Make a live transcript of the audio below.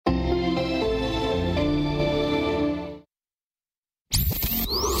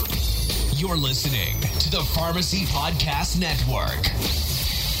You're listening to the Pharmacy Podcast Network.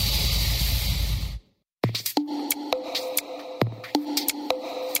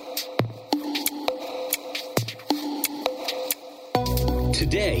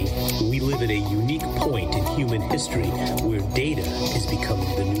 Today, we live at a unique point in human history where data is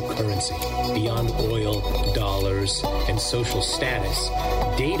becoming the new currency. Beyond oil, dollars, and social status,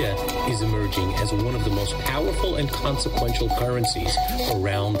 data is emerging as one of the most powerful and consequential currencies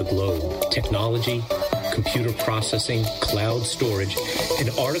around the globe. Technology, computer processing, cloud storage, and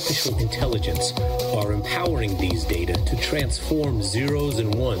artificial intelligence are empowering these data to transform zeros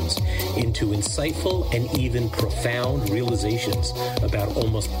and ones into insightful and even profound realizations about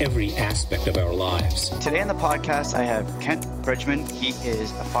almost every aspect of our lives. Today on the podcast, I have Kent Bridgman. He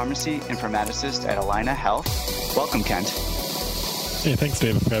is a pharmacy informaticist at Allina Health. Welcome, Kent. Hey, thanks,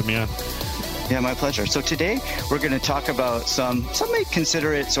 David, for having me on. Yeah, my pleasure. So today we're going to talk about some may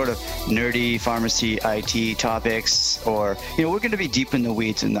consider it sort of nerdy pharmacy IT topics, or, we're going to be deep in the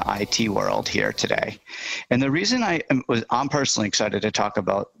weeds in the IT world here today. And the reason I'm personally excited to talk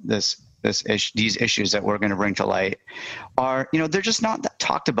about these issues that we're going to bring to light are, they're just not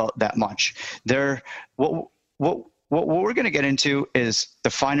talked about that much. What we're going to get into is the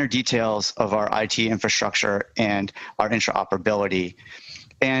finer details of our IT infrastructure and our interoperability.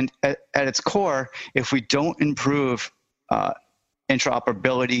 And at its core, if we don't improve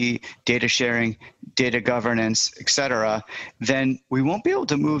interoperability, data sharing, data governance, et cetera, then we won't be able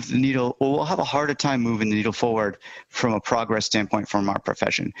to move the needle, or we'll have a harder time moving the needle forward from a progress standpoint from our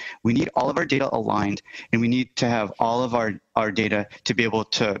profession. We need all of our data aligned, and we need to have all of our data to be able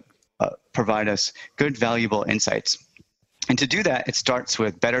to provide us good, valuable insights. And to do that, it starts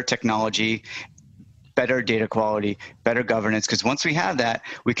with better technology, better data quality, better governance, because once we have that,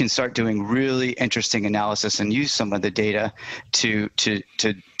 we can start doing really interesting analysis and use some of the data to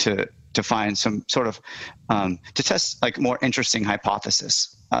find some sort of to test like more interesting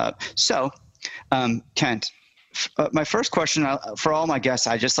hypothesis. Kent, my first question for all my guests,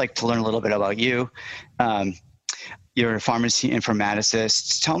 I just like to learn a little bit about you. You're a pharmacy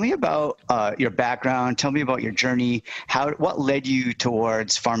informaticist. Tell me about your background. Tell me about your journey. What led you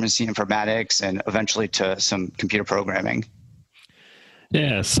towards pharmacy informatics and eventually to some computer programming?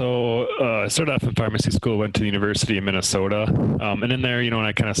 Yeah, so I started off in pharmacy school, went to the University of Minnesota. And in there, when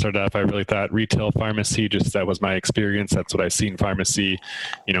I kind of started off, I really thought retail pharmacy, just that was my experience. That's what I seen pharmacy,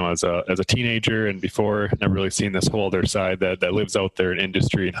 as a teenager and before. Never really seen this whole other side that lives out there in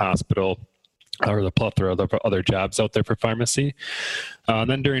industry and hospital, or the plethora of other jobs out there for pharmacy.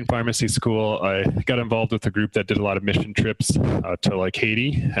 Then during pharmacy school, I got involved with a group that did a lot of mission trips to like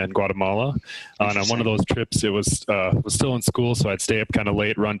Haiti and Guatemala. And on one of those trips, it was still in school, so I'd stay up kind of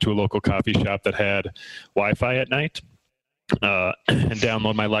late, run to a local coffee shop that had Wi-Fi at night, and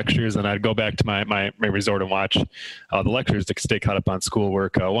download my lectures, and I'd go back to my resort and watch the lectures to stay caught up on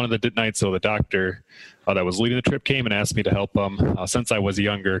schoolwork. One of the nights, the doctor that was leading the trip came and asked me to help him, since I was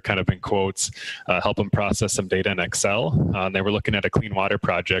younger, kind of in quotes, help him process some data in Excel. And they were looking at a clean water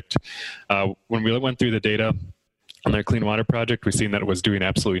project. When we went through the data on their clean water project, we seen that it was doing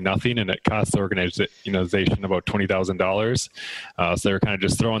absolutely nothing, and it cost the organization about $20,000. So they were kind of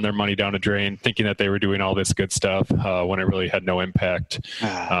just throwing their money down a drain, thinking that they were doing all this good stuff when it really had no impact.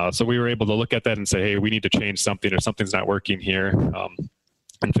 So we were able to look at that and say, hey, we need to change something, or something's not working here.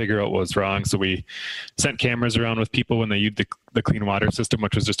 And figure out what was wrong. So we sent cameras around with people when they used the clean water system,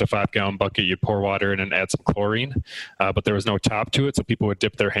 which was just a 5-gallon bucket. You'd pour water in and add some chlorine, but there was no top to it. So people would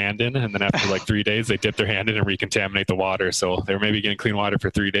dip their hand in, and then after like 3 days, they dip their hand in and recontaminate the water. So they were maybe getting clean water for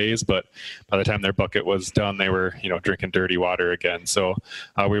 3 days, but by the time their bucket was done, they were, drinking dirty water again. So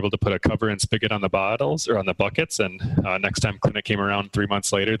we were able to put a cover and spigot on the bottles or on the buckets. And next time clinic came around 3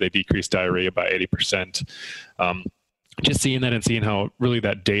 months later, they decreased diarrhea by 80%. Just seeing that and seeing how really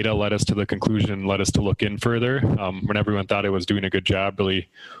that data led us to the conclusion, led us to look in further. When everyone thought it was doing a good job, really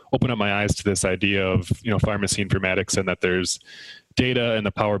opened up my eyes to this idea of, pharmacy informatics, and that there's data and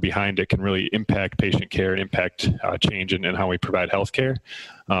the power behind it can really impact patient care and impact change in how we provide healthcare.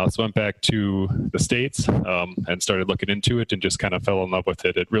 So I went back to the States and started looking into it and just kind of fell in love with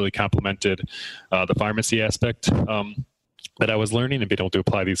it. It really complemented the pharmacy aspect that I was learning, and being able to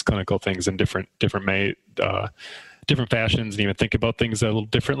apply these clinical things in different fashions, and even think about things a little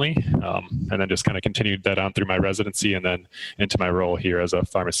differently. And then just kind of continued that on through my residency and then into my role here as a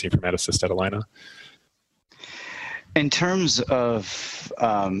pharmacy informaticist at Allina. In terms of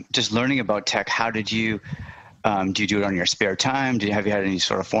just learning about tech, how did you do you do it on your spare time? Have you had any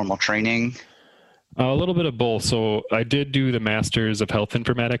sort of formal training? A little bit of both. So I did do the Masters of Health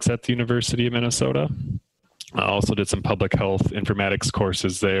Informatics at the University of Minnesota. I also did some public health informatics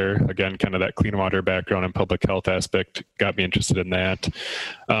courses there. Again, kind of that clean water background and public health aspect got me interested in that.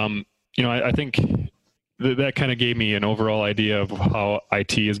 I think that kind of gave me an overall idea of how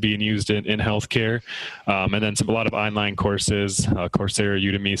IT is being used in healthcare. And then a lot of online courses, Coursera,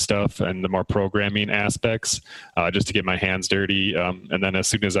 Udemy stuff, and the more programming aspects, just to get my hands dirty. And then as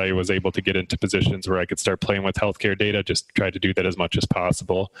soon as I was able to get into positions where I could start playing with healthcare data, just tried to do that as much as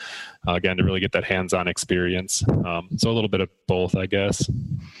possible. Again, to really get that hands-on experience. So a little bit of both, I guess.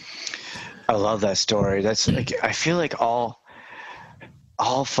 I love that story. That's like, I feel like all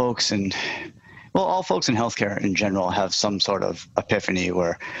folks in healthcare in general have some sort of epiphany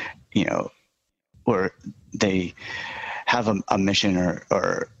where they have a mission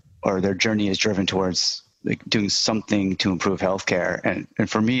or their journey is driven towards like doing something to improve healthcare. And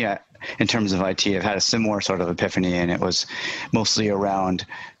for me, in terms of IT, I've had a similar sort of epiphany, and it was mostly around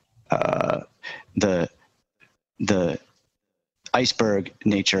the iceberg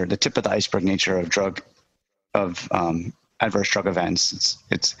nature, the tip of the iceberg nature of adverse drug events.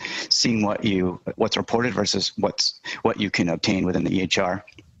 It's seeing what's reported versus what you can obtain within the EHR.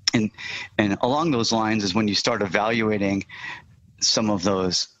 And along those lines is when you start evaluating some of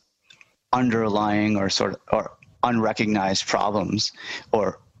those underlying or unrecognized problems,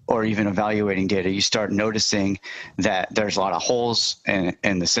 or even evaluating data, you start noticing that there's a lot of holes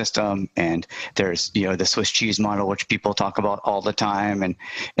in the system, and there's the Swiss cheese model, which people talk about all the time, and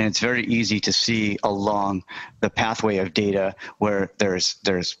it's very easy to see along the pathway of data where there's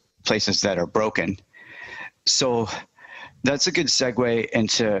places that are broken. So that's a good segue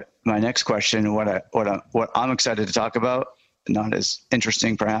into my next question. What I'm excited to talk about, not as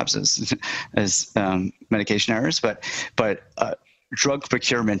interesting perhaps as medication errors, but drug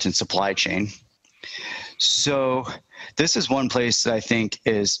procurement and supply chain. So this is one place that I think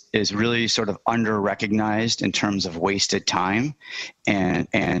is really sort of under-recognized in terms of wasted time and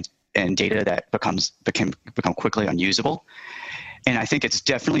data that become quickly unusable. And I think it's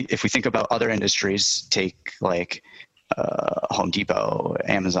definitely, if we think about other industries, take like Home Depot,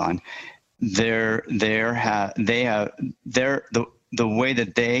 Amazon, the way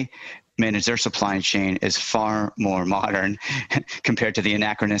that they manage their supply chain is far more modern compared to the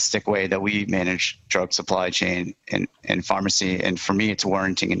anachronistic way that we manage drug supply chain in pharmacy. And for me, it's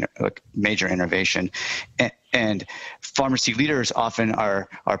warranting a major innovation. And pharmacy leaders often are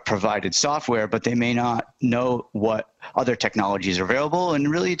provided software, but they may not know what other technologies are available.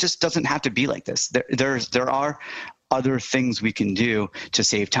 And really, it just doesn't have to be like this. There are other things we can do to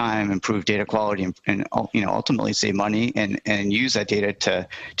save time, improve data quality, and ultimately save money, and use that data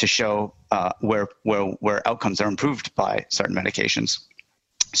to show where outcomes are improved by certain medications.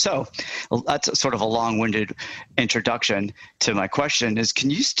 So that's sort of a long-winded introduction to my question. Is can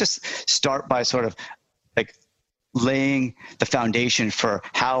you just start by sort of like laying the foundation for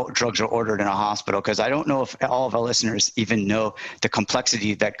how drugs are ordered in a hospital? Because I don't know if all of our listeners even know the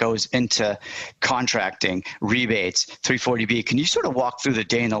complexity that goes into contracting, rebates, 340B. Can you sort of walk through the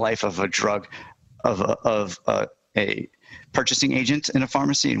day in the life of a drug, of a purchasing agent in a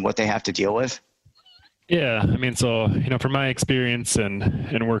pharmacy and what they have to deal with? Yeah, I mean, so, from my experience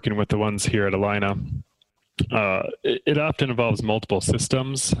and working with the ones here at Allina, it often involves multiple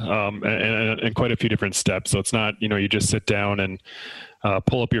systems and quite a few different steps. So it's not, you just sit down and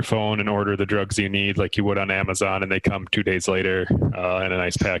pull up your phone and order the drugs you need like you would on Amazon, and they come 2 days later in a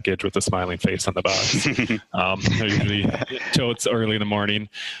nice package with a smiling face on the box. Usually totes early in the morning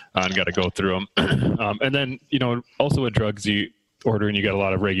and got to go through them. And then, also with drugs you order, and you got a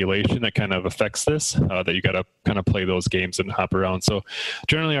lot of regulation that kind of affects this, that you got to kind of play those games and hop around. So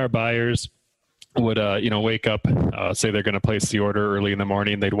generally our buyers would wake up, say they're going to place the order early in the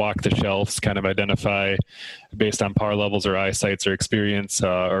morning. They'd walk the shelves, kind of identify based on power levels or eyesights or experience,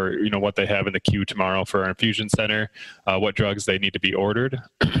 or what they have in the queue tomorrow for our infusion center, what drugs they need to be ordered,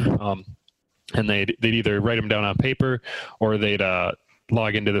 and they'd either write them down on paper, or they'd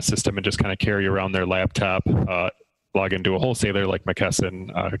log into the system and just kind of carry around their laptop, log into a wholesaler like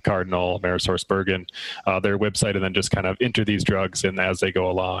McKesson, Cardinal, AmerisourceBergen, their website, and then just kind of enter these drugs in as they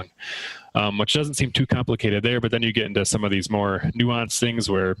go along, which doesn't seem too complicated there. But then you get into some of these more nuanced things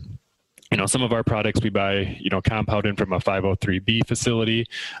where, some of our products we buy, compounded from a 503B facility.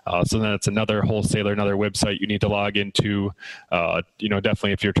 So then it's another wholesaler, another website you need to log into.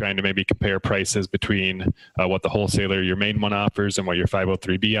 Definitely if you're trying to maybe compare prices between what the wholesaler, your main one, offers and what your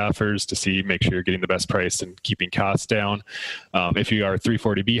 503B offers to make sure you're getting the best price and keeping costs down. If you are a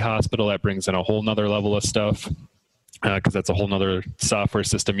 340B hospital, that brings in a whole nother level of stuff, because that's a whole nother software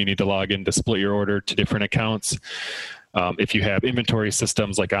system you need to log in to split your order to different accounts. If you have inventory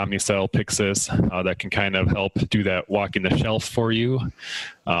systems like Omnicell, Pyxis, that can kind of help do that walking the shelf for you,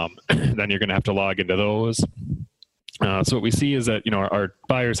 then you're going to have to log into those. So what we see is that, our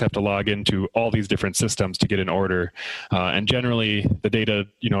buyers have to log into all these different systems to get an order. And generally the data,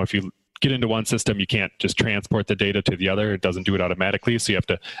 if you get into one system, you can't just transport the data to the other. It doesn't do it automatically. So you have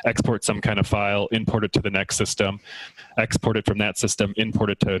to export some kind of file, import it to the next system, export it from that system,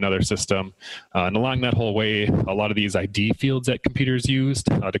 import it to another system. And along that whole way, a lot of these ID fields that computers used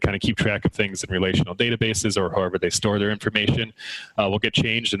to kind of keep track of things in relational databases or however they store their information will get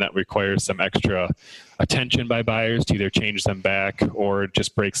changed, and that requires some extra attention by buyers to either change them back or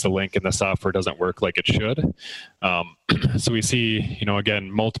just breaks the link and the software doesn't work like it should. So we see,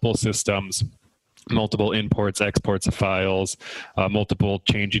 again, multiple systems, multiple imports, exports of files, multiple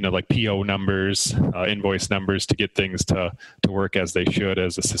changing of like PO numbers, invoice numbers to get things to work as they should,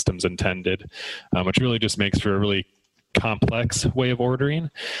 as the system's intended, which really just makes for a really complex way of ordering.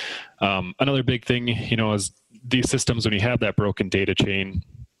 Another big thing, is these systems, when you have that broken data chain,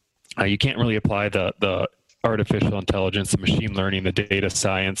 you can't really apply the artificial intelligence, the machine learning, the data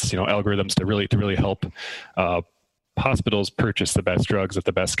science, algorithms to really help hospitals purchase the best drugs at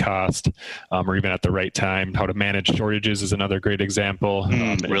the best cost, or even at the right time. How to manage shortages is another great example.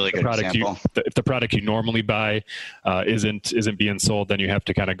 Really good example. If the product you normally buy isn't being sold, then you have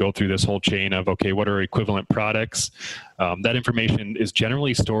to kind of go through this whole chain of, okay, what are equivalent products? That information is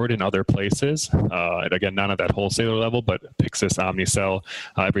generally stored in other places. And again, not at that wholesaler level, but Pyxis, Omnicell,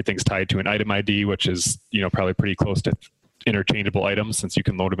 everything's tied to an item ID, which is probably pretty close to interchangeable items, since you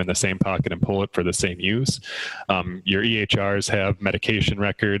can load them in the same pocket and pull it for the same use. Your EHRs have medication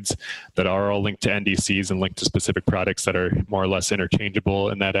records that are all linked to NDCs and linked to specific products that are more or less interchangeable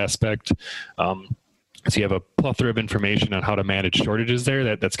in that aspect. So you have a plethora of information on how to manage shortages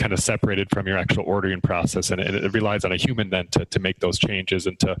there that's kind of separated from your actual ordering process, and it relies on a human then to make those changes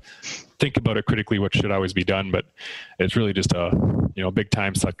and to think about it critically, what should always be done. But it's really just a big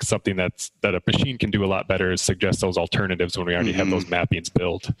time something that a machine can do a lot better, is suggest those alternatives when we already have those mappings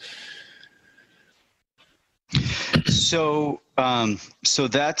built. So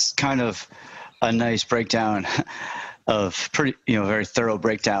that's kind of a nice breakdown of very thorough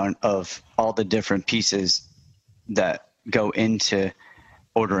breakdown of all the different pieces that go into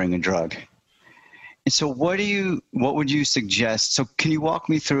ordering a drug. And so what would you suggest? So can you walk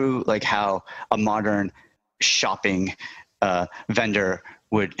me through like how a modern shopping vendor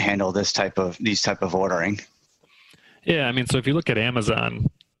would handle these type of ordering? Yeah, I mean, so if you look at Amazon,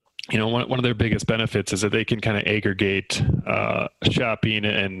 one of their biggest benefits is that they can kind of aggregate shopping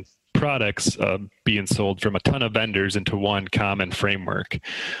and products being sold from a ton of vendors into one common framework.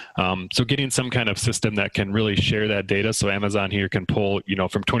 So getting some kind of system that can really share that data. So Amazon here can pull,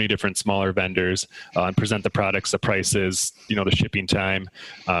 from 20 different smaller vendors and present the products, the prices, the shipping time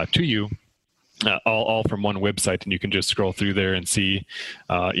to you. All from one website, and you can just scroll through there and see,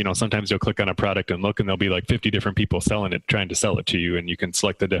 sometimes you'll click on a product and look, and there'll be like 50 different people selling it, trying to sell it to you, and you can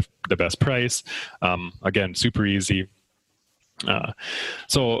select the best price. Again, super easy.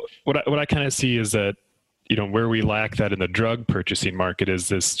 So what I kind of see is that, where we lack that in the drug purchasing market is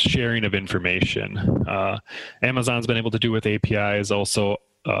this sharing of information. Amazon's been able to do with APIs. Also,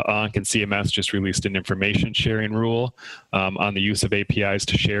 ONC and CMS just released an information sharing rule on the use of APIs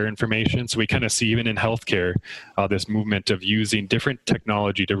to share information. So we kind of see, even in healthcare, this movement of using different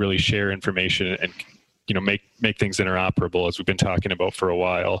technology to really share information and make things interoperable, as we've been talking about for a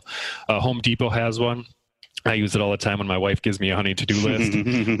while. Home Depot has one. I use it all the time when my wife gives me a honey to-do list.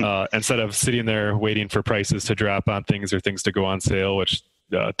 Instead of sitting there waiting for prices to drop on things or things to go on sale, which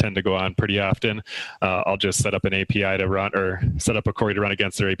tend to go on pretty often, I'll just set up an API to run, or set up a query to run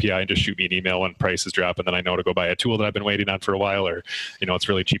against their API and just shoot me an email when prices drop, and then I know to go buy a tool that I've been waiting on for a while, or it's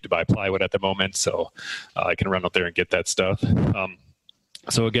really cheap to buy plywood at the moment, so I can run out there and get that stuff.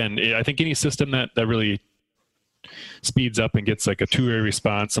 So again, I think any system that really speeds up and gets like a two-way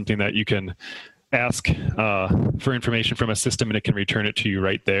response, something that you can ask for information from a system and it can return it to you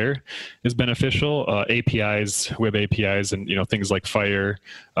right there, is beneficial. APIs, web APIs, and things like FHIR,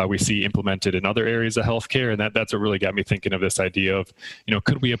 we see implemented in other areas of healthcare, and that's what really got me thinking of this idea of,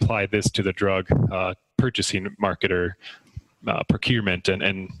 could we apply this to the drug purchasing market or procurement,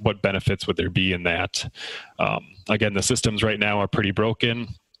 and what benefits would there be in that? Again, the systems right now are pretty broken.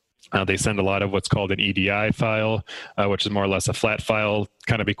 They send a lot of what's called an EDI file, which is more or less a flat file,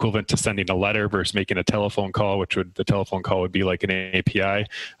 kind of equivalent to sending a letter versus making a telephone call, the telephone call would be like an API,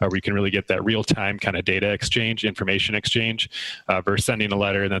 where you can really get that real-time kind of data exchange, information exchange, versus sending a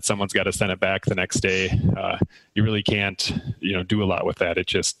letter and then someone's got to send it back the next day. You really can't, do a lot with that. It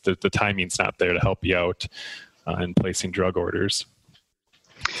just, the timing's not there to help you out. in placing drug orders.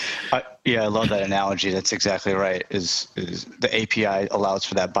 Yeah, I love that analogy. That's exactly right. Is the API allows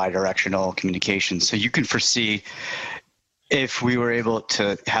for that bidirectional communication. So you can foresee if we were able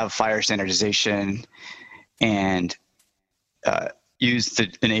to have FHIR standardization and use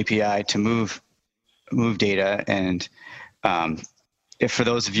an API to move data. And if for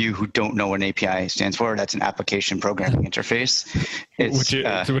those of you who don't know what an API stands for, that's an application programming interface.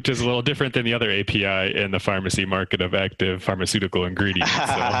 Which is a little different than the other API in the pharmacy market of active pharmaceutical ingredients. So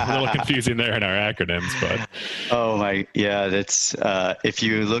a little confusing there in our acronyms, but. Oh my, yeah, that's if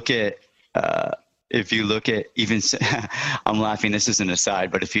you look at even, I'm laughing, this is an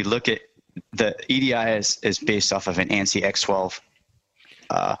aside, but if you look at the EDI is based off of an ANSI X12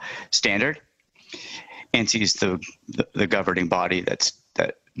 standard. ANSI is the governing body that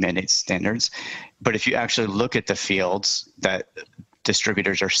mandates standards. But if you actually look at the fields that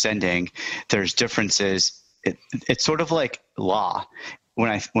distributors are sending, there's differences. It's sort of like law. When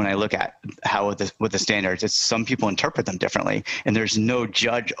I look at how with the standards, it's some people interpret them differently, and there's no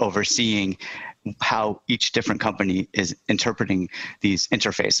judge overseeing how each different company is interpreting these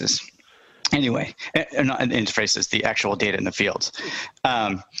interfaces. Anyway, not interfaces, the actual data in the fields.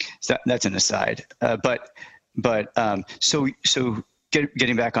 So that's an aside. So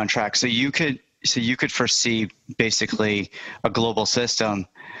getting back on track. So you could foresee basically a global system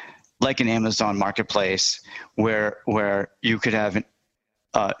like an Amazon marketplace where you could have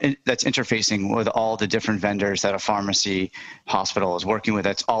that's interfacing with all the different vendors that a pharmacy hospital is working with.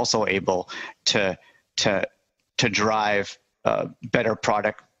 That's also able to drive better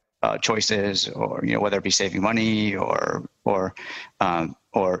product choices, or whether it be saving money or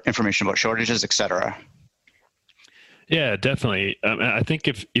information about shortages, et cetera. Yeah, definitely. I think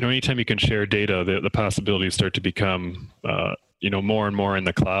if anytime you can share data, the possibilities start to become more and more in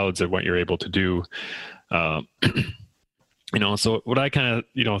the clouds of what you're able to do. So what I kind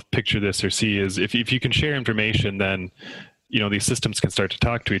of picture this or see is if you can share information, then these systems can start to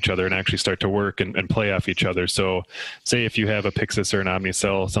talk to each other and actually start to work and play off each other. So say if you have a Pyxis or an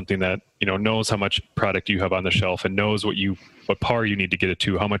Omnicell, something that, knows how much product you have on the shelf and knows what PAR you need to get it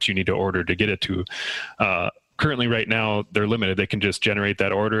to, how much you need to order to get it to. Currently right now they're limited. They can just generate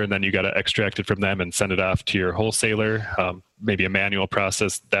that order and then you got to extract it from them and send it off to your wholesaler. Maybe a manual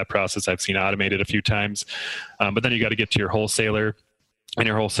process. That process I've seen automated a few times. But then you got to get to your wholesaler. And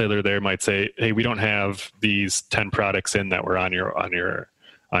your wholesaler there might say, "Hey, we don't have these 10 products in that were on your order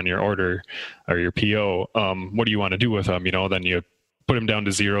or your PO. What do you want to do with them?" Then you put them down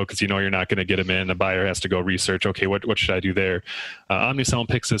to 0 because you're not going to get them in. The buyer has to go research. Okay, what should I do there? Omnicell and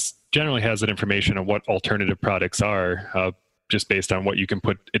Pyxis generally has that information of what alternative products are, just based on what you can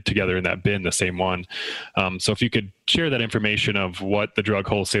put it together in that bin, the same one. So if you could share that information of what the drug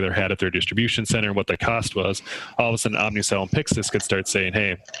wholesaler had at their distribution center, what the cost was, all of a sudden Omnicell and Pyxis could start saying,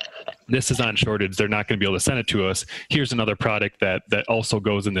 "Hey, this is on shortage. They're not going to be able to send it to us. Here's another product that also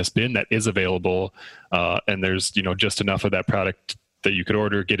goes in this bin that is available. And there's, just enough of that product that you could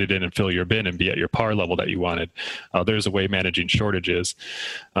order, get it in and fill your bin and be at your PAR level that you wanted." There's a way managing shortages.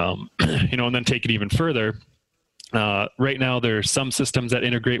 And then take it even further. Right now, there are some systems that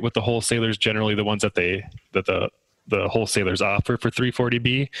integrate with the wholesalers, generally the ones that the wholesalers offer for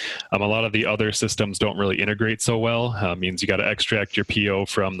 340B. A lot of the other systems don't really integrate so well. Means you got to extract your PO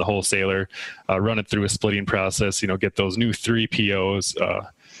from the wholesaler, run it through a splitting process, get those new 3 POs,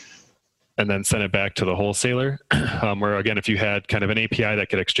 and then send it back to the wholesaler. Where again, if you had kind of an API that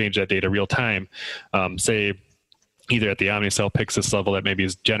could exchange that data real time, say, either at the Omnicell Pyxis level that maybe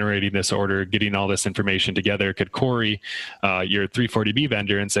is generating this order, getting all this information together, could query your 340B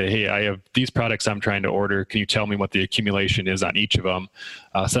vendor and say, "Hey, I have these products I'm trying to order. Can you tell me what the accumulation is on each of them?"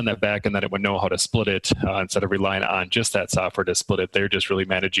 Send that back, and then it would know how to split it instead of relying on just that software to split it. They're just really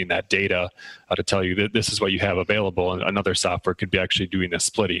managing that data to tell you that this is what you have available, and another software could be actually doing the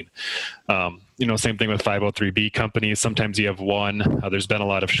splitting. Same thing with 503B companies. Sometimes you have one. There's been a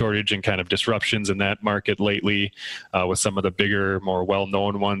lot of shortage and kind of disruptions in that market lately, with some of the bigger, more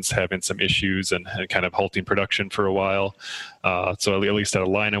well-known ones having some issues and kind of halting production for a while. So at least at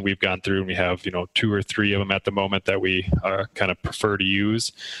Allina, we've gone through and we have 2 or 3 of them at the moment that we kind of prefer to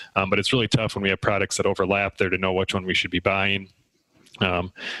use. But it's really tough when we have products that overlap there to know which one we should be buying.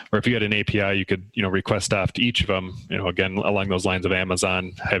 Or if you had an API, you could, request off to each of them, again, along those lines of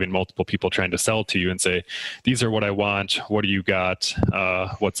Amazon, having multiple people trying to sell to you and say, "These are what I want. What do you got?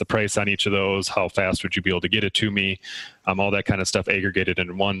 What's the price on each of those? How fast would you be able to get it to me?" all that kind of stuff aggregated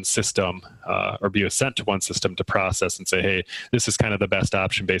in one system, or be sent to one system to process and say, hey, this is kind of the best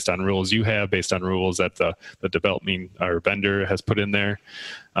option based on rules you have, based on rules that the development or vendor has put in there.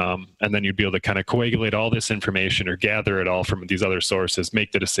 And then you'd be able to kind of coagulate all this information or gather it all from these other sources,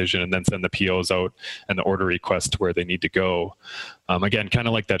 make the decision, and then send the POs out and the order requests to where they need to go. Again, kind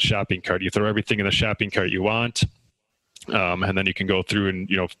of like that shopping cart. You throw everything in the shopping cart you want, and then you can go through and,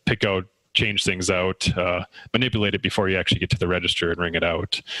 pick out, change things out, manipulate it before you actually get to the register and ring it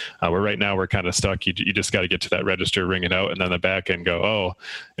out. Where right now we're kind of stuck. You just got to get to that register, ring it out, and then the back end go, oh,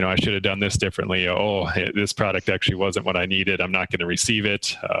 I should have done this differently. Oh, this product actually wasn't what I needed. I'm not going to receive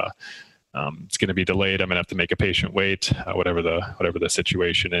it. It's going to be delayed. I'm going to have to make a patient wait, whatever the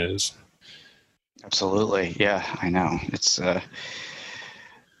situation is. Absolutely. Yeah, I know. It's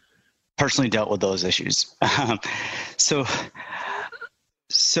personally dealt with those issues.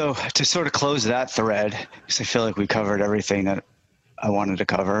 So to sort of close that thread, because I feel like we covered everything that I wanted to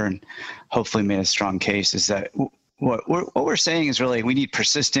cover and hopefully made a strong case, is that what we're saying is really we need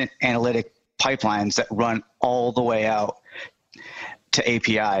persistent analytic pipelines that run all the way out to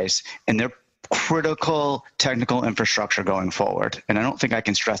APIs, and they're critical technical infrastructure going forward. And I don't think I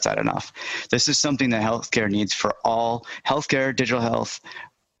can stress that enough. This is something that healthcare needs for all healthcare, digital health.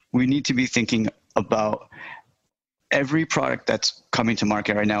 We need to be thinking about every product that's coming to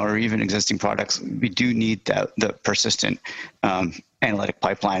market right now, or even existing products. We do need the persistent analytic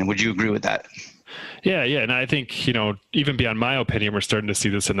pipeline. Would you agree with that? Yeah. And I think, even beyond my opinion, we're starting to see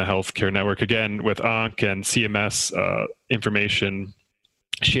this in the healthcare network again with ONC and CMS information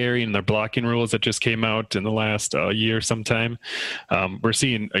sharing and their blocking rules that just came out in the last year sometime. We're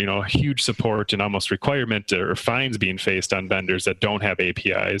seeing, a huge support and almost requirement or fines being faced on vendors that don't have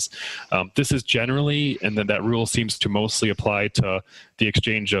APIs. This is generally, and then that rule seems to mostly apply to the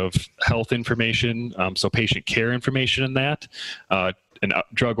exchange of health information, so patient care information in that. And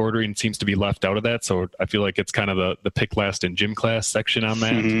drug ordering seems to be left out of that. So I feel like it's kind of the pick last in gym class section on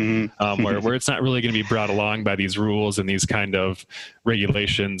that, where it's not really going to be brought along by these rules and these kind of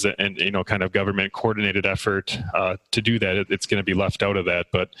regulations and, kind of government coordinated effort to do that. It's going to be left out of that.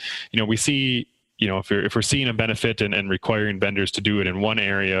 But, we see, if we're seeing a benefit and requiring vendors to do it in one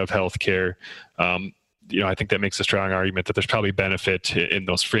area of healthcare, I think that makes a strong argument that there's probably benefit in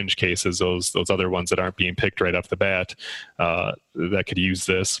those fringe cases, those other ones that aren't being picked right off the bat, that could use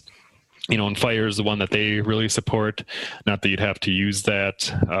this. And FHIR is the one that they really support. Not that you'd have to use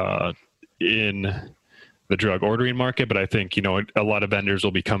that in the drug ordering market, but I think, a lot of vendors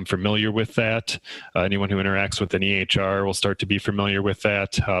will become familiar with that. Anyone who interacts with an EHR will start to be familiar with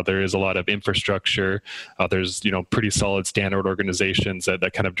that. There is a lot of infrastructure. There's, pretty solid standard organizations that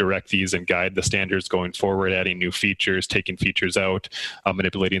kind of direct these and guide the standards going forward, adding new features, taking features out,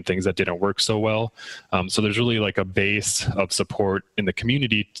 manipulating things that didn't work so well. So there's really like a base of support in the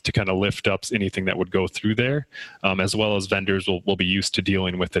community to kind of lift up anything that would go through there, as well as vendors will be used to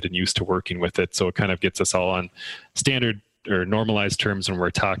dealing with it and used to working with it. So it kind of gets us all on standard or normalized terms when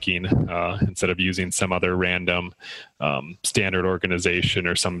we're talking, instead of using some other random standard organization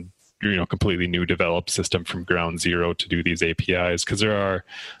or some completely new developed system from ground zero to do these APIs, because there are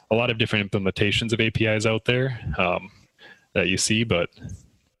a lot of different implementations of APIs out there that you see, but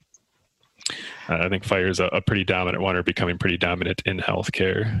I think FHIR is a pretty dominant one, or becoming pretty dominant in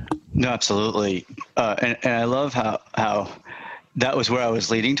healthcare. No, absolutely. And I love how that was where I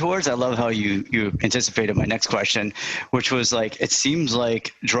was leading towards. I love how you anticipated my next question, which was like, it seems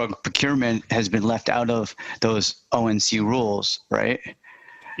like drug procurement has been left out of those ONC rules, right?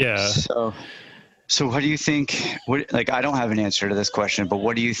 Yeah. So what do you think, I don't have an answer to this question, but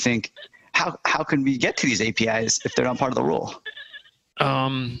what do you think, how can we get to these APIs if they're not part of the rule?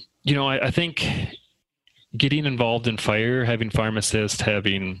 I think getting involved in FHIR, having pharmacists,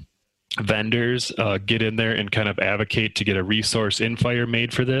 having vendors get in there and kind of advocate to get a resource in FHIR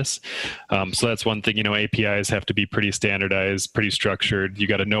made for this. So that's one thing. APIs have to be pretty standardized, pretty structured. You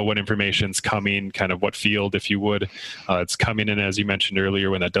got to know what information's coming, kind of what field, if you would, it's coming in. As you mentioned earlier,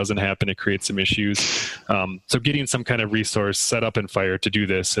 when that doesn't happen, it creates some issues. So getting some kind of resource set up in FHIR to do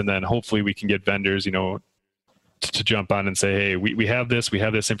this, and then hopefully we can get vendors, to jump on and say, hey, we have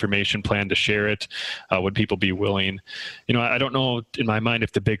this information plan to share it. Would people be willing? I don't know in my mind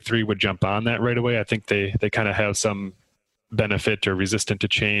if the big three would jump on that right away. I think they kind of have some benefit or resistant to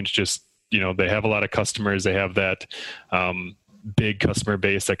change. Just, they have a lot of customers. They have that big customer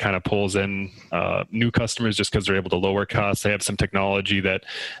base that kind of pulls in new customers just because they're able to lower costs. They have some technology that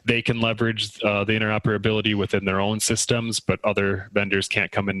they can leverage the interoperability within their own systems, but other vendors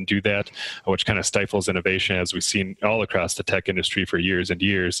can't come in and do that, which kind of stifles innovation, as we've seen all across the tech industry for years and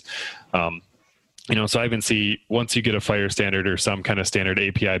years. So I even see once you get a FHIR standard or some kind of standard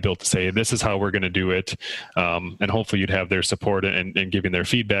API built to say, this is how we're going to do it. And hopefully you'd have their support and giving their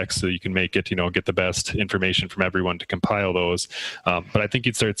feedback so you can make it, get the best information from everyone to compile those. But I think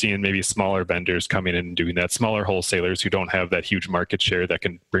you'd start seeing maybe smaller vendors coming in and doing that, smaller wholesalers who don't have that huge market share that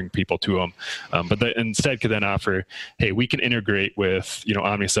can bring people to them. But that instead could then offer, hey, we can integrate with,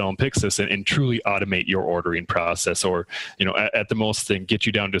 Omnicell and Pyxis and truly automate your ordering process, or, at the most thing, get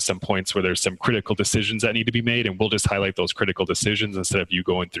you down to some points where there's some critical decisions that need to be made, and we'll just highlight those critical decisions instead of you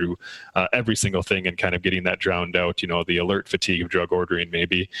going through every single thing and kind of getting that drowned out, the alert fatigue of drug ordering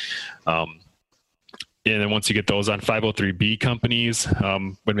maybe. And then once you get those on 503B companies,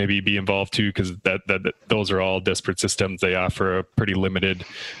 would maybe be involved too, because those are all disparate systems. They offer a pretty limited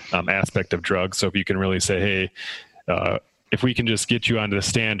aspect of drugs. So if you can really say, hey, if we can just get you onto the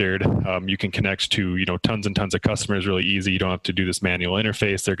standard, you can connect to tons and tons of customers really easy. You don't have to do this manual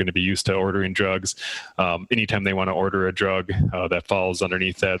interface. They're going to be used to ordering drugs. Anytime they want to order a drug, that falls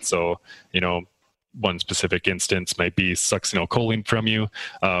underneath that. So one specific instance might be succinylcholine from you.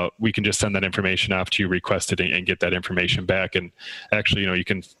 We can just send that information off to you, request it, and get that information back. And actually, you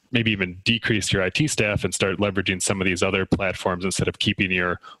can maybe even decrease your IT staff and start leveraging some of these other platforms instead of keeping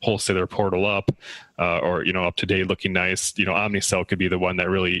your wholesaler portal up or up to date, looking nice. Omnicell could be the one that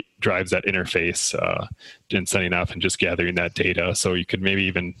really drives that interface and sending off and just gathering that data. So you could maybe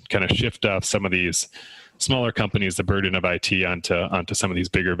even kind of shift off some of these smaller companies the burden of IT onto some of these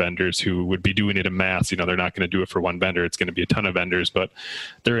bigger vendors who would be doing it in mass. They're not going to do it for one vendor. It's going to be a ton of vendors, but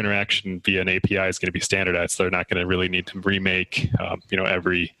their interaction via an API is going to be standardized. So they're not going to really need to remake,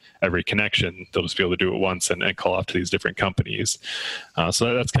 every connection. They'll just be able to do it once and call off to these different companies.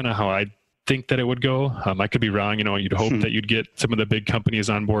 So that's kind of how I think that it would go. I could be wrong. You'd hope that you'd get some of the big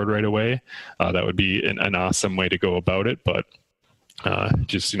companies on board right away. That would be an awesome way to go about it, but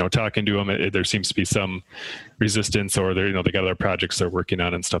just talking to them, there seems to be some resistance, or they got other projects they're working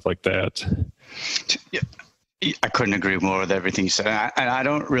on and stuff like that. Yeah, I couldn't agree more with everything you said. And I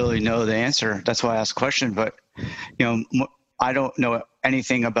don't really know the answer. That's why I asked the question. But I don't know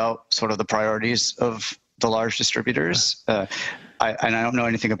anything about sort of the priorities of the large distributors. And I don't know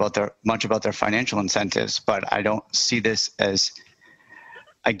anything about much about their financial incentives. But I don't see this as,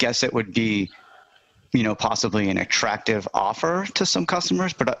 I guess it would be, possibly an attractive offer to some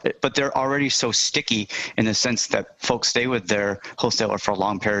customers, but they're already so sticky in the sense that folks stay with their wholesaler for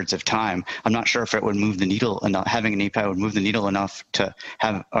long periods of time. I'm not sure if it would move the needle enough. Having an API would move the needle enough to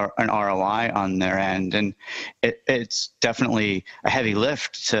have an ROI on their end. And it's definitely a heavy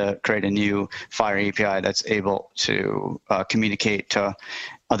lift to create a new FHIR API that's able to communicate to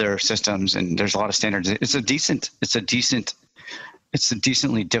other systems. And there's a lot of standards. It's a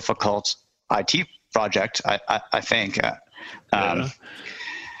decently difficult IT project, I think. And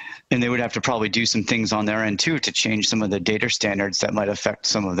they would have to probably do some things on their end too to change some of the data standards that might affect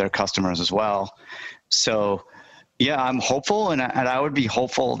some of their customers as well. So yeah, I'm hopeful, and I would be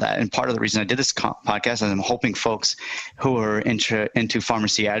hopeful that, and part of the reason I did this podcast is I'm hoping folks who are into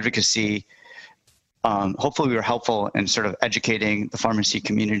pharmacy advocacy, hopefully we were helpful in sort of educating the pharmacy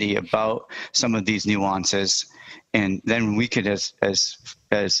community about some of these nuances. And then we could, as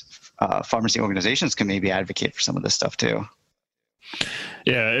pharmacy organizations, can maybe advocate for some of this stuff too.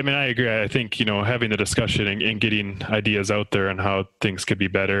 Yeah, I agree. I think, having the discussion and getting ideas out there on how things could be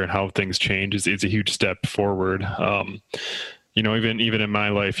better and how things change is a huge step forward. Even in my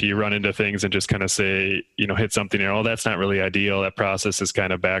life, you run into things and just kind of say, hit something, that's not really ideal. That process is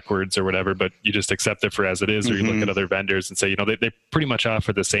kind of backwards or whatever, but you just accept it for as it is, or you look at other vendors and say, they pretty much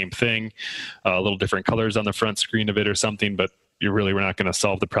offer the same thing, a little different colors on the front screen of it or something, but we're not going to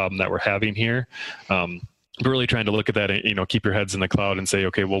solve the problem that we're having here. We're really trying to look at that and, keep your heads in the cloud and say,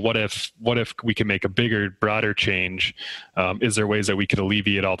 okay, well, what if we can make a bigger, broader change? Is there ways that we could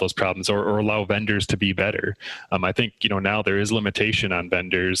alleviate all those problems or allow vendors to be better? I think, now there is limitation on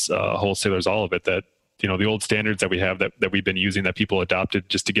vendors, wholesalers, all of it, that, the old standards that we have that we've been using, that people adopted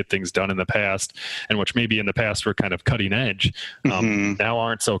just to get things done in the past, and which maybe in the past were kind of cutting edge, now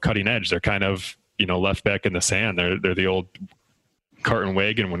aren't so cutting edge. They're kind of, left back in the sand. They're the old cart and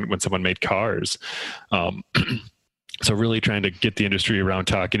wagon when someone made cars. So really trying to get the industry around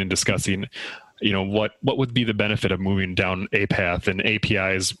talking and discussing, what would be the benefit of moving down a path, and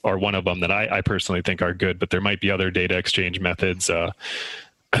APIs are one of them that I personally think are good, but there might be other data exchange methods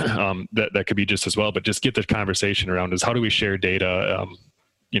that could be just as well. But just get the conversation around is, how do we share data?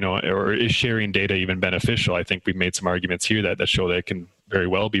 Or is sharing data even beneficial? I think we've made some arguments here that show that it can very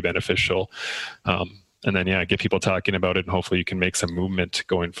well be beneficial. then get people talking about it, and hopefully you can make some movement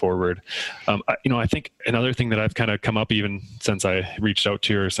going forward. I think another thing that I've kind of come up even since I reached out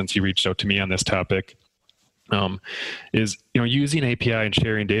to you, or since you reached out to me on this topic, is using API and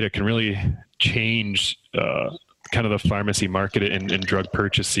sharing data can really change kind of the pharmacy market and drug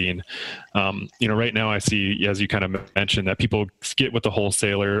purchasing. Right now I see, as you kind of mentioned, that people get with the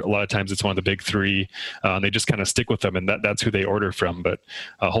wholesaler. A lot of times it's one of the big three, and they just kind of stick with them, and that's who they order from. But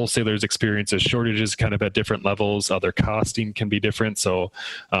wholesalers experiences shortages kind of at different levels. Their costing can be different. So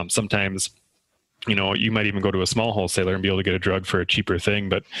sometimes you might even go to a small wholesaler and be able to get a drug for a cheaper thing,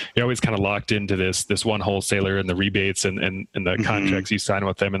 but you're always kind of locked into this one wholesaler and the rebates and the contracts you sign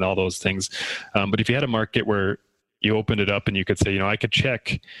with them and all those things. But if you had a market where you opened it up and you could say, I could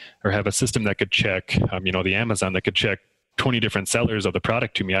check, or have a system that could check, the Amazon that could check 20 different sellers of the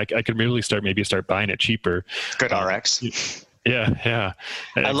product to me, I could really start buying it cheaper. GoodRx. Yeah.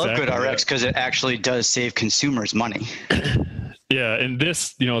 I love GoodRx because it actually does save consumers money. Yeah, and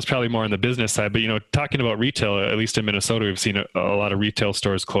this, is probably more on the business side, but, talking about retail, at least in Minnesota, we've seen a lot of retail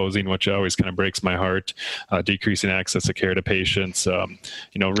stores closing, which always kind of breaks my heart, decreasing access to care to patients, really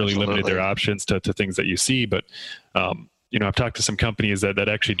Absolutely. limited their options to things that you see. But, I've talked to some companies that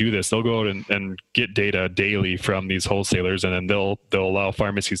actually do this. They'll go out and get data daily from these wholesalers, and then they'll allow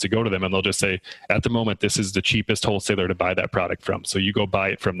pharmacies to go to them, and they'll just say, at the moment, this is the cheapest wholesaler to buy that product from. So you go buy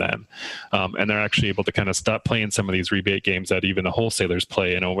it from them. And they're actually able to kind of stop playing some of these rebate games that even the wholesalers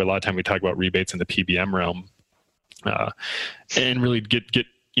play. A lot of time we talk about rebates in the PBM realm, and really get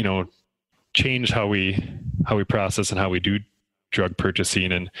change how we process and how we do drug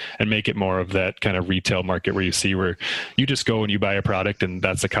purchasing, and make it more of that kind of retail market where you see where you just go and you buy a product and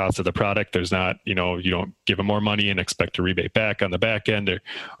that's the cost of the product. There's not, you don't give them more money and expect to rebate back on the back end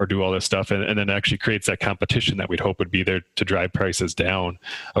or do all this stuff. And then it actually creates that competition that we'd hope would be there to drive prices down.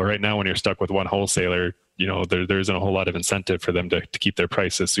 Right now, when you're stuck with one wholesaler, there isn't a whole lot of incentive for them to keep their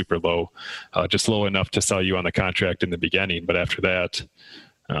prices super low, just low enough to sell you on the contract in the beginning. But after that,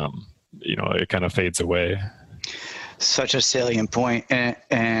 it kind of fades away. Such a salient point,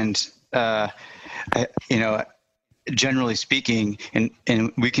 and generally speaking, and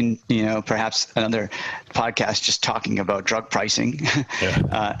we can perhaps another podcast just talking about drug pricing,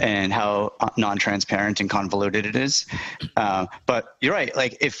 and how non-transparent and convoluted it is. But you're right.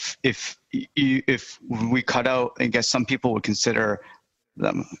 Like if we cut out, I guess some people would consider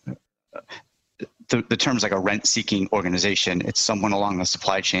them. The term's like a rent-seeking organization. It's someone along the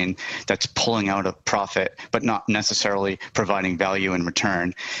supply chain that's pulling out a profit, but not necessarily providing value in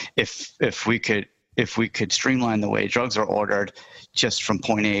return. If we could streamline the way drugs are ordered, just from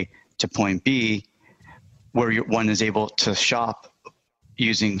point A to point B, where one is able to shop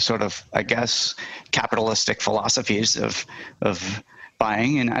using sort of, I guess, capitalistic philosophies of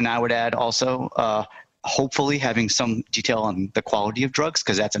buying, and I would add also. Hopefully having some detail on the quality of drugs,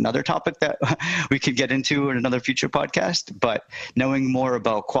 because that's another topic that we could get into in another future podcast. But knowing more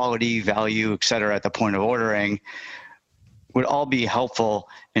about quality, value, et cetera, at the point of ordering would all be helpful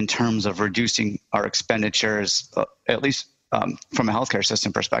in terms of reducing our expenditures, at least from a healthcare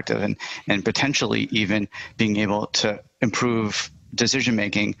system perspective, and potentially even being able to improve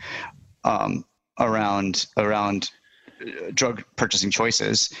decision-making around drug purchasing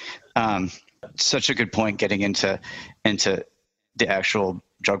choices. Such a good point, getting into the actual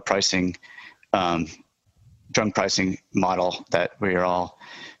drug pricing model that we are all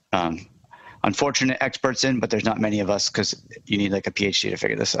unfortunate experts in, but there's not many of us because you need like a PhD to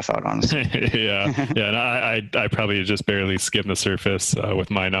figure this stuff out, honestly. Yeah. And I probably just barely skimmed the surface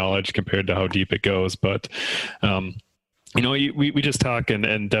with my knowledge compared to how deep it goes, but we just talk,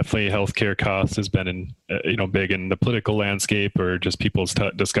 and definitely healthcare costs has been big in the political landscape, or just people's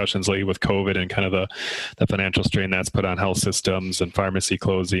discussions lately with COVID and kind of the financial strain that's put on health systems and pharmacy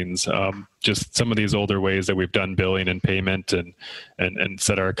closings. Just some of these older ways that we've done billing and payment and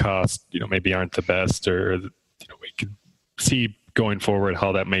set our costs, maybe aren't the best, or we could see going forward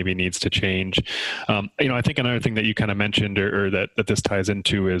how that maybe needs to change. I think another thing that you kind of mentioned, or that this ties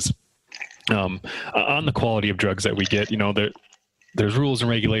into, is on the quality of drugs that we get. There's rules and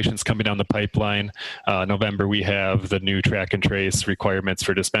regulations coming down the pipeline. November, we have the new track and trace requirements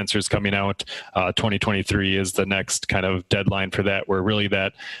for dispensers coming out. 2023 is the next kind of deadline for that, where really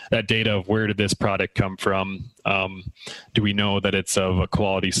that data of where did this product come from? Do we know that it's of a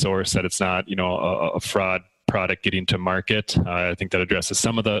quality source, that it's not, a fraud product getting to market? I think that addresses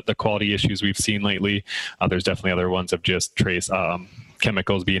some of the quality issues we've seen lately. There's definitely other ones of just trace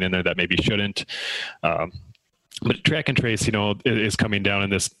chemicals being in there that maybe shouldn't. But track and trace, is coming down,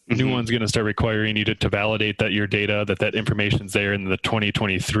 and this new one's going to start requiring you to validate that your data, that information's there. And the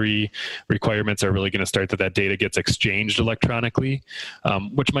 2023 requirements are really going to start that data gets exchanged electronically,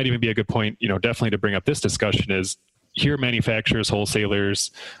 which might even be a good point, definitely to bring up this discussion is here manufacturers,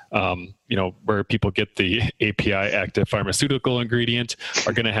 wholesalers, where people get the API active pharmaceutical ingredient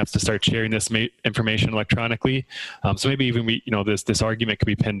are going to have to start sharing this information electronically. So maybe even this argument could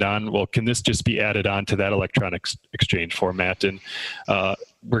be pinned on, well, can this just be added on to that electronic exchange format? And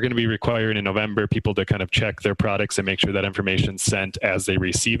we're going to be requiring in November people to kind of check their products and make sure that information's sent as they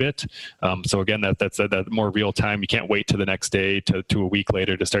receive it. So again, that's that more real time. You can't wait to the next day to a week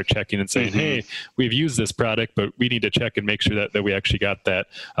later to start checking and saying, hey, we've used this product, but we need to check and make sure that we actually got that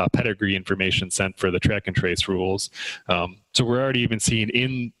pedigree information sent for the track and trace rules. So we're already even seeing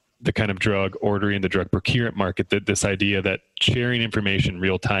in the kind of drug ordering, the drug procurement market, that this idea that sharing information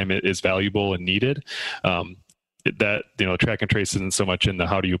real time is valuable and needed. That track and trace isn't so much in the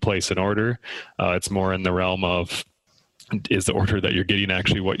how do you place an order. It's more in the realm of, is the order that you're getting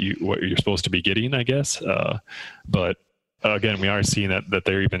actually what you're supposed to be getting, I guess. But again, we are seeing that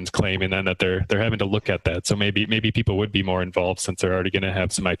they're even claiming then that they're having to look at that. So maybe people would be more involved since they're already going to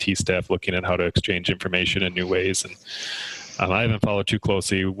have some IT staff looking at how to exchange information in new ways. And I haven't followed too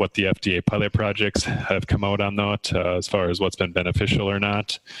closely what the FDA pilot projects have come out on that as far as what's been beneficial or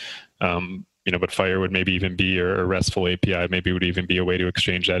not. But FHIR would maybe even be, or RESTful API maybe would even be a way to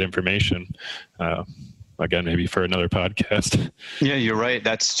exchange that information. Again, maybe for another podcast. Yeah, you're right.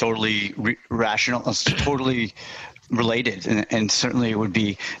 That's totally rational. It's totally related. And certainly it would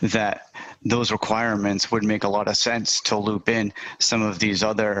be that those requirements would make a lot of sense to loop in some of these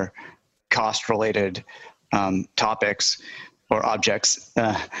other cost-related topics or objects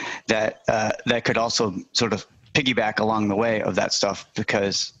that could also sort of piggyback along the way of that stuff,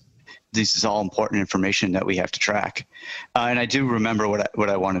 because this is all important information that we have to track. And I do remember what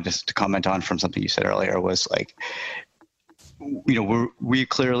I wanted to comment on from something you said earlier was like, we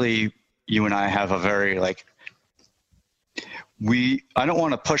clearly, you and I have a very I don't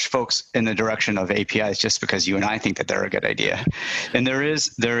want to push folks in the direction of APIs just because you and I think that they're a good idea. And there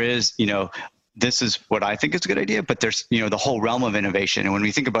is, this is what I think is a good idea, but there's, the whole realm of innovation. And when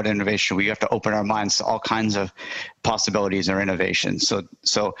we think about innovation, we have to open our minds to all kinds of possibilities or innovations.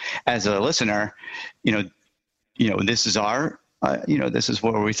 So as a listener, this is our, this is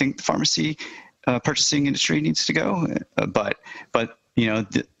where we think the pharmacy purchasing industry needs to go.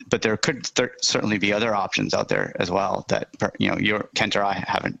 But there could certainly be other options out there as well that Kent or I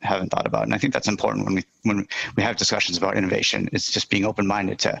haven't thought about, and I think that's important when we have discussions about innovation. It's just being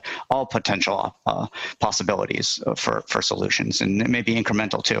open-minded to all potential possibilities for solutions, and it may be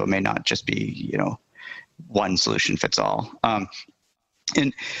incremental too. It may not just be one solution fits all.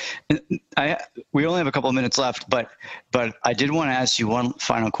 And we only have a couple of minutes left, but I did want to ask you one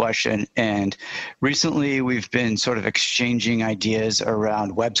final question. And recently, we've been sort of exchanging ideas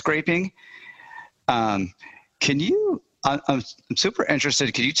around web scraping. I'm super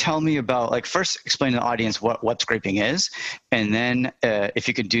interested. Could you tell me about, first explain to the audience what web scraping is, and then if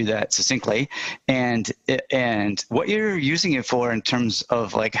you could do that succinctly, and what you're using it for in terms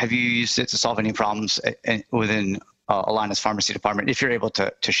of have you used it to solve any problems within Allina's pharmacy department, if you're able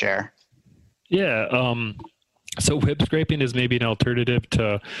to share? Yeah. So web scraping is maybe an alternative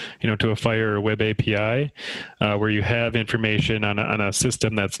to, to a FHIR or web API, where you have information on a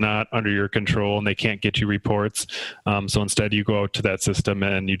system that's not under your control and they can't get you reports. So instead you go out to that system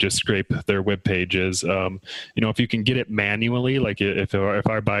and you just scrape their web pages. If you can get it manually, like if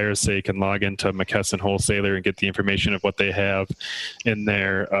our buyers say can log into McKesson Wholesaler and get the information of what they have in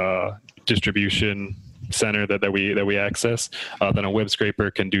their distribution center that we access, then a web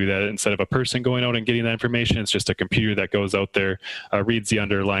scraper can do that. Instead of a person going out and getting that information, it's just a computer that goes out there, reads the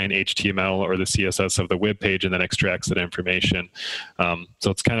underlying HTML or the CSS of the web page, and then extracts that information.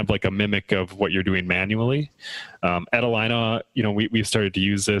 So it's kind of like a mimic of what you're doing manually. At Allina, we've started to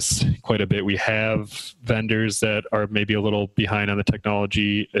use this quite a bit. We have vendors that are maybe a little behind on the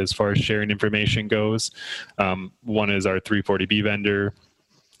technology as far as sharing information goes. One is our 340B vendor.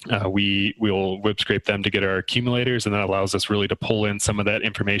 We'll web scrape them to get our accumulators, and that allows us really to pull in some of that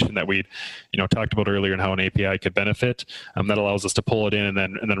information that we talked about earlier and how an API could benefit. That allows us to pull it in and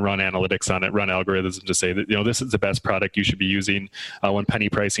then run analytics on it, run algorithms to say that this is the best product you should be using. When penny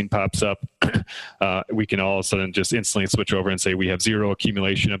pricing pops up, we can all of a sudden just instantly switch over and say we have zero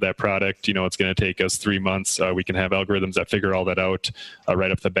accumulation of that product. It's going to take us 3 months. We can have algorithms that figure all that out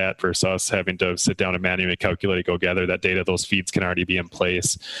right off the bat versus us having to sit down and manually calculate, go gather that data. Those feeds can already be in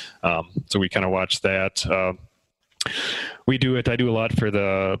place. So we kind of watch that. I do a lot for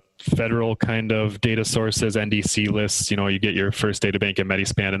the federal kind of data sources, NDC lists. You get your First Data Bank and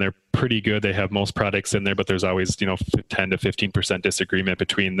Medispan, and they're pretty good. They have most products in there, but there's always 10 to 15% disagreement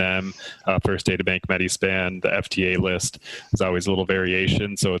between them. First Data Bank, Medispan, the FTA list, there's always a little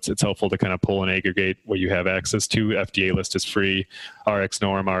variation. So it's helpful to kind of pull and aggregate what you have access to. FTA list is free.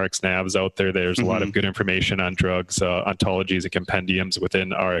 RxNorm, RxNav's out there. There's a lot of good information on drugs, ontologies and compendiums within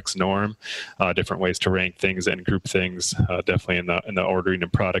RxNorm, different ways to rank things and group things, definitely in the ordering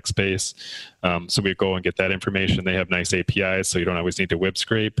and product space. So we go and get that information. They have nice APIs, so you don't always need to web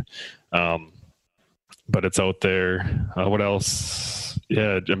scrape. But it's out there. What else?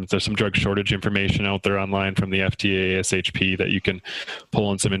 Yeah, there's some drug shortage information out there online from the FDA, SHP that you can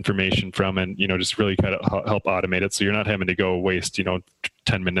pull in some information from, and just really kind of help automate it, so you're not having to go waste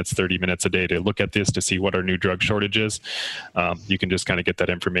 10 minutes, 30 minutes a day to look at this to see what are new drug shortages. You can just kind of get that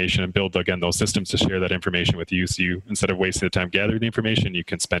information and build, again, those systems to share that information with you. So you, instead of wasting the time gathering the information, you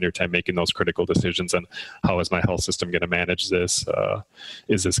can spend your time making those critical decisions on how is my health system going to manage this?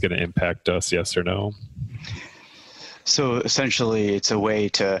 Is this going to impact us? Yes or no? So essentially, it's a way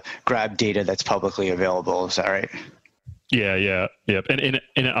to grab data that's publicly available. Is that right? Yeah. And in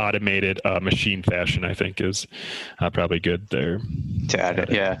an automated machine fashion, I think is probably good there. To add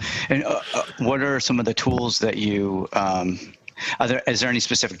it, yeah. And what are some of the tools that you, is there any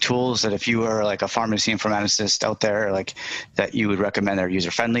specific tools that if you were like a pharmacy informaticist out there, like that you would recommend that are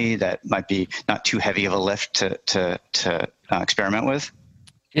user-friendly, that might be not too heavy of a lift to experiment with?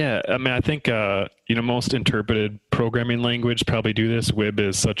 Yeah, I think most interpreted programming language probably do this. Wib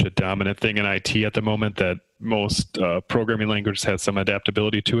is such a dominant thing in IT at the moment that most programming languages have some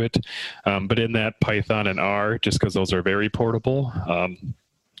adaptability to it. But in that, Python and R, just because those are very portable,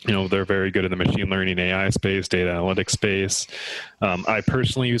 they're very good in the machine learning AI space, data analytics space. I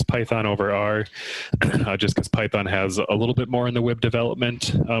personally use Python over R just because Python has a little bit more in the web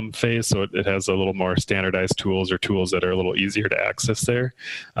development phase. So it has a little more standardized tools or tools that are a little easier to access there.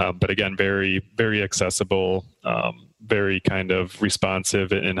 But again, very, very accessible, very kind of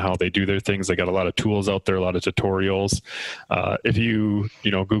responsive in how they do their things. They got a lot of tools out there, a lot of tutorials. If you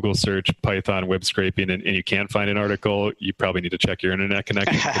Google search Python web scraping and you can't find an article, you probably need to check your internet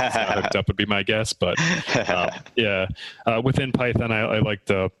connection. It's not hooked up would be my guess. But within Python, I like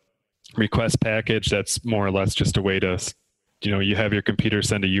the request package. That's more or less just a way to you have your computer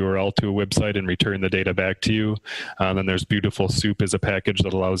send a URL to a website and return the data back to you. Then there's Beautiful Soup is a package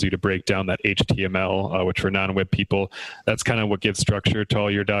that allows you to break down that HTML, which for non-web people, that's kind of what gives structure to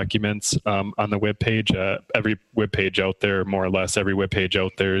all your documents on the web page. Every web page out there, more or less, every web page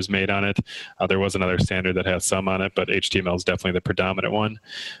out there is made on it. There was another standard that has some on it, but HTML is definitely the predominant one.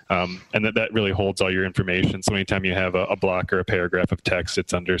 And that really holds all your information. So anytime you have a block or a paragraph of text,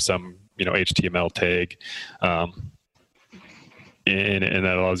 it's under some HTML tag. And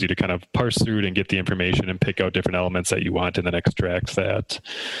that allows you to kind of parse through it and get the information and pick out different elements that you want and then extract that.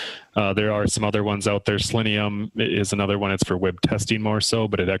 There are some other ones out there. Selenium is another one. It's for web testing more so,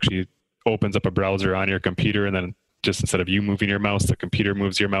 but it actually opens up a browser on your computer, and then just instead of you moving your mouse, the computer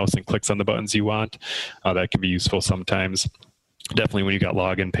moves your mouse and clicks on the buttons you want. That can be useful sometimes. Definitely when you got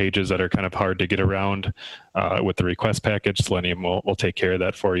login pages that are kind of hard to get around with the request package, Selenium will take care of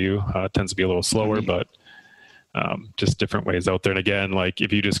that for you. It tends to be a little slower, but just different ways out there. And again, like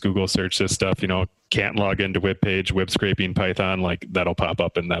if you just Google search this stuff, can't log into web page, web scraping, Python, like that'll pop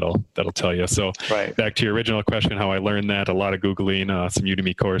up and that'll tell you. So Back to your original question, how I learned that, a lot of Googling, some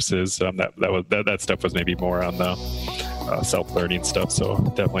Udemy courses, that stuff was maybe more on the self-learning stuff. So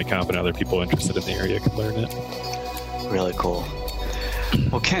definitely confident other people interested in the area can learn it. Really cool.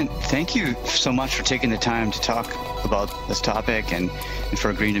 Well, Kent, thank you so much for taking the time to talk about this topic and for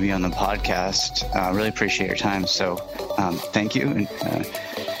agreeing to be on the podcast. Really appreciate your time. So thank you.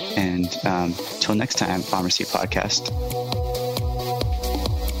 And till next time, Pharmacy Podcast.